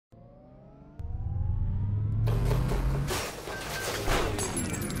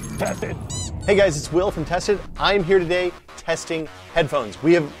Tested. Hey guys, it's Will from Tested. I'm here today testing headphones.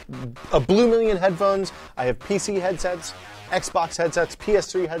 We have a blue million headphones. I have PC headsets, Xbox headsets,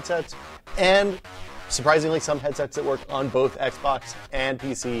 PS3 headsets, and surprisingly some headsets that work on both Xbox and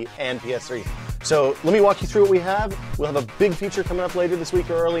PC and PS3. So let me walk you through what we have. We'll have a big feature coming up later this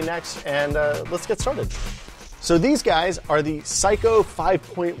week or early next, and let's get started. So these guys are the Psycho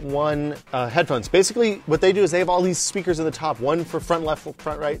 5.1 headphones. Basically, what they do is they have all these speakers in the top, one for front, left,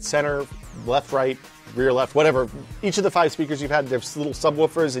 front, right, center, left, right, rear, left, whatever. Each of the 5 speakers you've had, there's little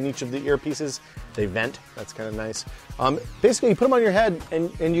subwoofers in each of the earpieces. They vent. That's kind of nice. Basically, you put them on your head,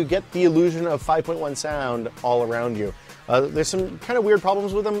 and you get the illusion of 5.1 sound all around you. There's some kind of weird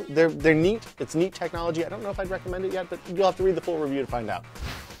problems with them. They're neat. It's neat technology. I don't know if I'd recommend it yet, but you'll have to read the full review to find out.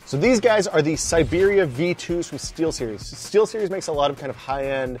 So these guys are the Siberia V2s from SteelSeries. SteelSeries makes a lot of kind of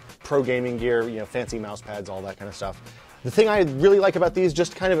high-end pro gaming gear, you know, fancy mouse pads, all that kind of stuff. The thing I really like about these,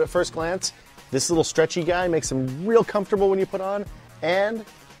 just kind of at first glance, this little stretchy guy makes them real comfortable when you put on, and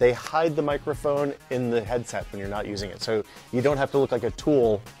they hide the microphone in the headset when you're not using it. So you don't have to look like a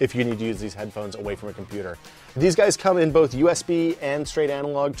tool if you need to use these headphones away from a computer. These guys come in both USB and straight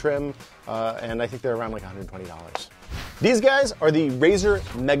analog trim, and I think they're around like $120. These guys are the Razer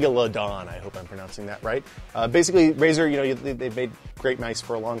Megalodon. I hope I'm pronouncing that right. Basically, Razer, you know, they've made great mice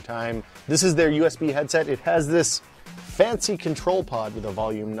for a long time. This is their USB headset. It has this fancy control pod with a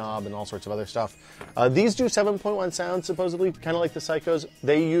volume knob and all sorts of other stuff. These do 7.1 sound, supposedly, kind of like the Psychos.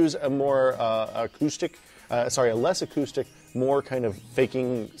 They use a more a less acoustic, more kind of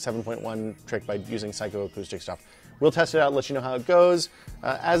faking 7.1 trick by using psychoacoustic stuff. We'll test it out, let you know how it goes.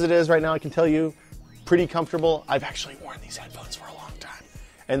 As it is right now, I can tell you, pretty comfortable. I've actually worn these headphones for a long time.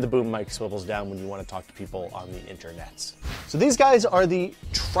 And the boom mic swivels down when you want to talk to people on the internets. So these guys are the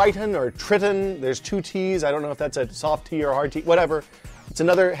Triton or Triton. There's 2 T's. I don't know if that's a soft T or a hard T, whatever. It's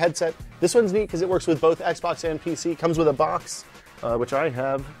another headset. This one's neat because it works with both Xbox and PC. Comes with a box, which I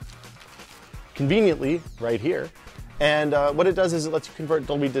have conveniently right here. And what it does is it lets you convert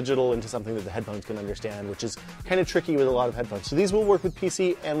Dolby Digital into something that the headphones can understand, which is kind of tricky with a lot of headphones. So these will work with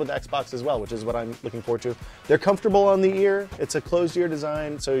PC and with Xbox as well, which is what I'm looking forward to. They're comfortable on the ear. It's a closed ear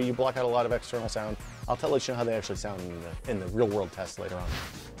design, so you block out a lot of external sound. I'll let you know how they actually sound in the real world test later on.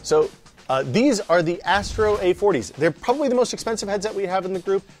 So these are the Astro A40s. They're probably the most expensive headset we have in the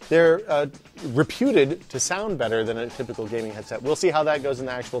group. They're reputed to sound better than a typical gaming headset. We'll see how that goes in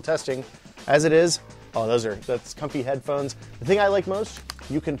the actual testing. As it is, oh, that's comfy headphones. The thing I like most,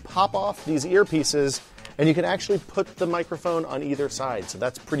 you can pop off these earpieces and you can actually put the microphone on either side. So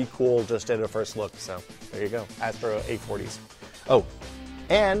that's pretty cool just at a first look. So there you go, Astro A40s. Oh,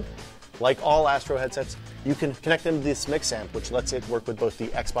 and like all Astro headsets, you can connect them to this mix amp, which lets it work with both the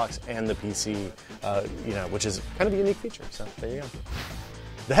Xbox and the PC, which is kind of a unique feature. So there you go.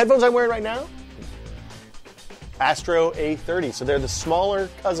 The headphones I'm wearing right now, Astro A30, so they're the smaller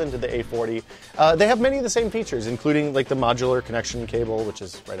cousin to the A40. They have many of the same features, including like the modular connection cable, which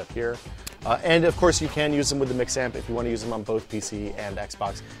is right up here. And of course, you can use them with the mix amp if you want to use them on both PC and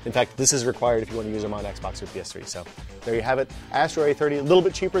Xbox. In fact, this is required if you want to use them on Xbox or PS3. So there you have it. Astro A30, a little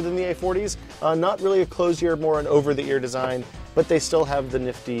bit cheaper than the A40s. Not really a closed ear, more an over-the-ear design, but they still have the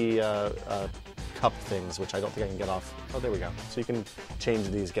nifty cup things, which I don't think I can get off. Oh, there we go. So you can change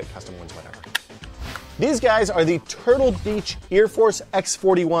these, get custom ones, whatever. These guys are the Turtle Beach Earforce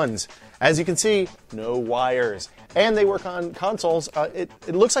X41s. As you can see, no wires. And they work on consoles. It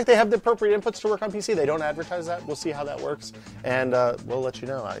looks like they have the appropriate inputs to work on PC. They don't advertise that. We'll see how that works. And we'll let you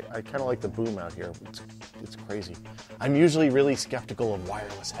know. I kind of like the boom out here. It's crazy. I'm usually really skeptical of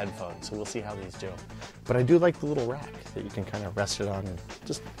wireless headphones, so we'll see how these do. But I do like the little rack that you can kind of rest it on and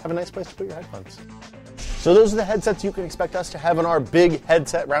just have a nice place to put your headphones. So those are the headsets you can expect us to have in our big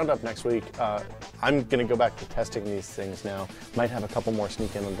headset roundup next week. I'm going to go back to testing these things now. Might have a couple more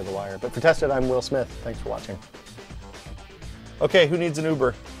sneak in under the wire. But for Tested, I'm Will Smith. Thanks for watching. Okay, who needs an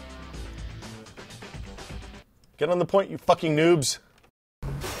Uber? Get on the point, you fucking noobs.